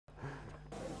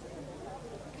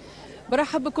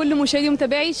برحب بكل مشاهدي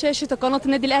ومتابعي شاشة قناة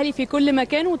النادي الأهلي في كل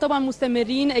مكان، وطبعا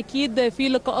مستمرين أكيد في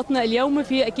لقاءاتنا اليوم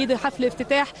في أكيد حفل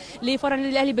افتتاح لفرع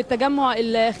النادي الأهلي بالتجمع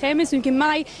الخامس. يمكن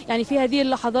معي يعني في هذه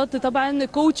اللحظات طبعا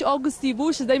كوتش أوجستي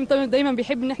بوش، دايما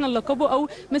بيحب إن احنا نلقبه أو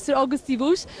مستر أوجستي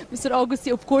بوش. Mr.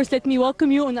 Augusty, of course, let me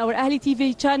welcome you on our Ahly TV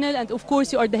channel, and of course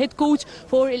you are the head coach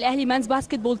for Al-Ahly men's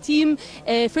basketball team.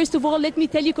 First of all, let me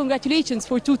tell you congratulations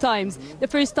for 2 times. The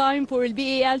first time for the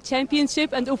BAL championship,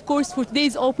 and of course for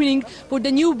today's opening for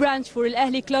the new branch for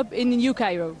Al-Ahly club in New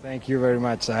Cairo. Thank you very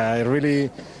much. I really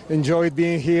enjoyed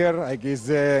being here. Like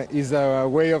it's a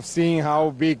way of seeing how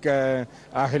big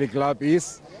Ahly club is,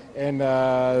 and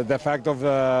the fact of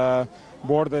the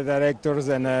board of directors,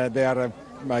 and they are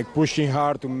like pushing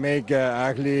hard to make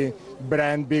Ahly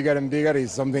brand bigger and bigger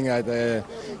is something that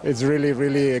it's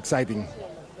really exciting.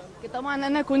 طبعا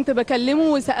انا كنت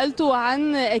بكلمه وسالته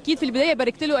عن اكيد في البدايه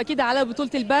باركت له اكيد على بطوله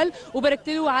البال، وباركت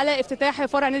له على افتتاح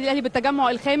فرع النادي الاهلي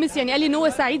بالتجمع الخامس. يعني قال لي ان هو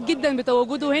سعيد جدا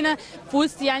بتواجده هنا في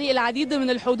وسط يعني العديد من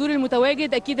الحضور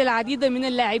المتواجد، اكيد العديد من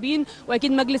اللاعبين،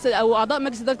 واكيد مجلس او اعضاء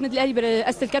مجلس اداره النادي الاهلي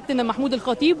برئاسه الكابتن محمود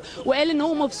الخطيب. وقال ان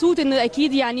هو مبسوط ان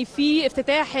اكيد يعني في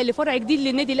افتتاح لفرع جديد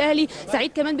للنادي الاهلي.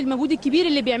 سعيد كمان بالمجهود الكبير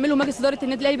اللي بيعمله مجلس اداره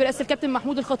النادي الاهلي برئاسه الكابتن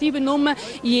محمود الخطيب، ان هم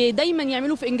دايما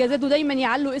يعملوا في انجازات ودايما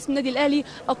يعلوا اسم النادي الاهلي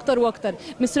اكتر واكتر.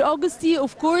 Mr. Augusty,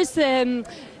 of course,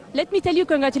 let me tell you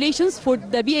congratulations for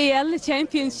the BAL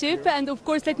championship, and of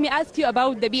course let me ask you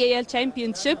about the BAL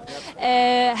championship.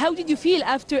 How did you feel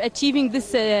after achieving this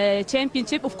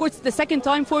championship? Of course, it's the second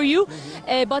time for you,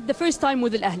 but the first time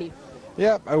with Al-Ahly.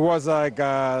 Yeah, it was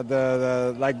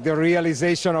like the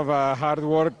realization of hard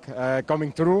work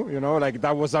coming through. You know, like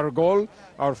that was our goal,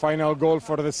 our final goal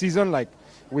for the season. Like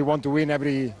we want to win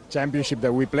every championship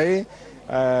that we play.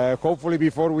 Hopefully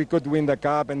before we could win the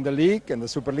cup and the league and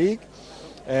the Super League,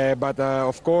 but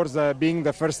of course being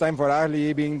the first time for Ahly,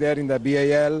 being there in the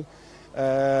BAL,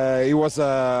 it was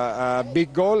a big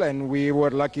goal, and we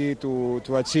were lucky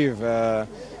to achieve.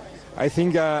 I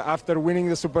think after winning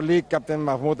the Super League, Captain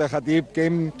Mahmoud Khatib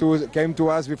came to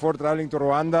us before traveling to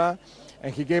Rwanda, and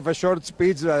he gave a short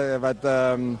speech, but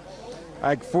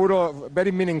like full of,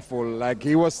 very meaningful. Like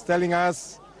he was telling us,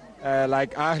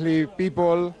 like Ahly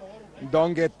people,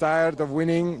 don't get tired of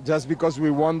winning. Just because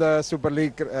we won the Super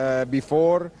League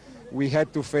before, we had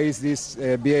to face this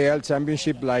BAL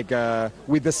championship like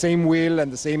with the same will and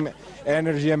the same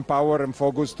energy and power and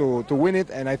focus to win it.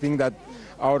 And I think that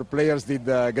our players did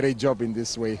a great job in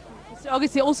this way. Mr.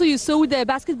 Augusty, also you saw the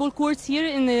basketball courts here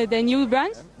in the new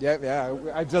branch?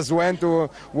 Yeah. I just went to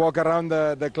walk around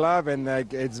the club, and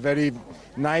it's very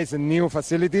nice and new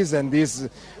facilities, and this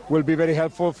will be very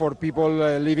helpful for people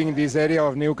living in this area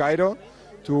of New Cairo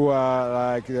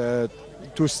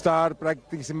to start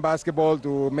practicing basketball,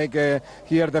 to make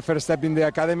here the first step in the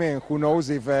academy, and who knows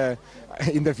if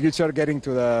in the future getting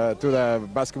to the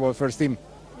basketball first team.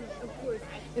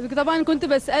 طبعا كنت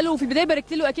بساله في البدايه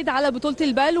باركت له اكيد على بطوله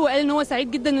البال، وقال ان هو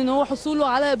سعيد جدا ان هو حصوله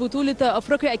على بطوله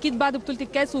افريقيا اكيد بعد بطوله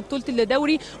الكاس وبطوله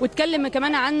الدوري. واتكلم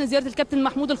كمان عن زياره الكابتن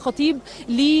محمود الخطيب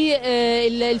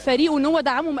للفريق، وان هو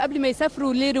دعمهم قبل ما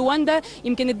يسافروا لرواندا.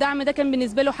 يمكن الدعم ده كان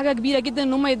بالنسبه له حاجه كبيره جدا،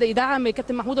 ان هم يدعم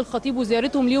الكابتن محمود الخطيب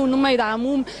وزيارتهم ليه، وان هم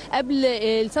يدعموهم قبل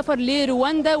السفر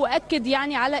لرواندا. واكد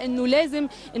يعني على انه لازم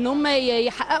ان هم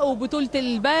يحققوا بطوله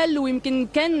البال. ويمكن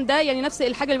كان ده يعني نفس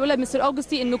الحاجه اللي بيقولها مستر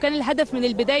اوجستي، انه كان الهدف من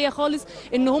البدايه خالص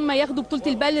ان هم ياخدوا بطوله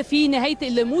البال في نهايه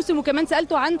الموسم. وكمان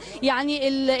سالته عن يعني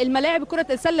الملاعب كره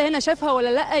السله هنا شافها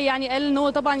ولا لا. يعني قال ان هو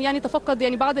طبعا يعني تفقد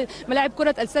يعني بعض ملاعب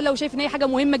كره السله، وشايف ان هي حاجه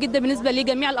مهمه جدا بالنسبه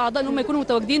لجميع الاعضاء ان هم يكونوا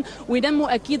متواجدين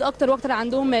وينموا اكيد اكتر واكتر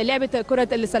عندهم لعبه كره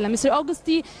السله. Mr.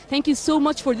 Augusty, thank you so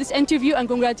much for this interview, and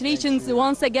congratulations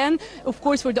once again, of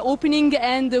course, for the opening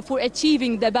and for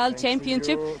achieving the BAL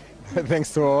championship. Thanks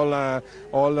to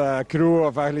all crew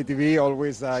of Ahly TV.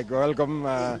 Always welcome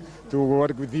to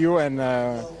work with you,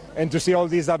 and to see all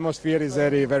this atmosphere is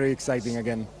very exciting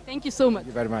again. Thank you so much.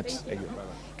 Thank you very much. Thank you.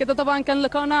 كده طبعا كان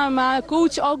لقاءنا مع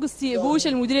كوتش أوجستي بوش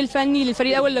المدير الفني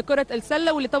للفريق الاول لكره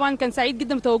السله، واللي طبعا كان سعيد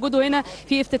جدا بتواجده هنا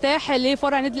في افتتاح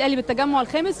لفرع النادي الاهلي بالتجمع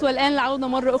الخامس. والان العوده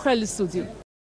مره اخرى للاستوديو.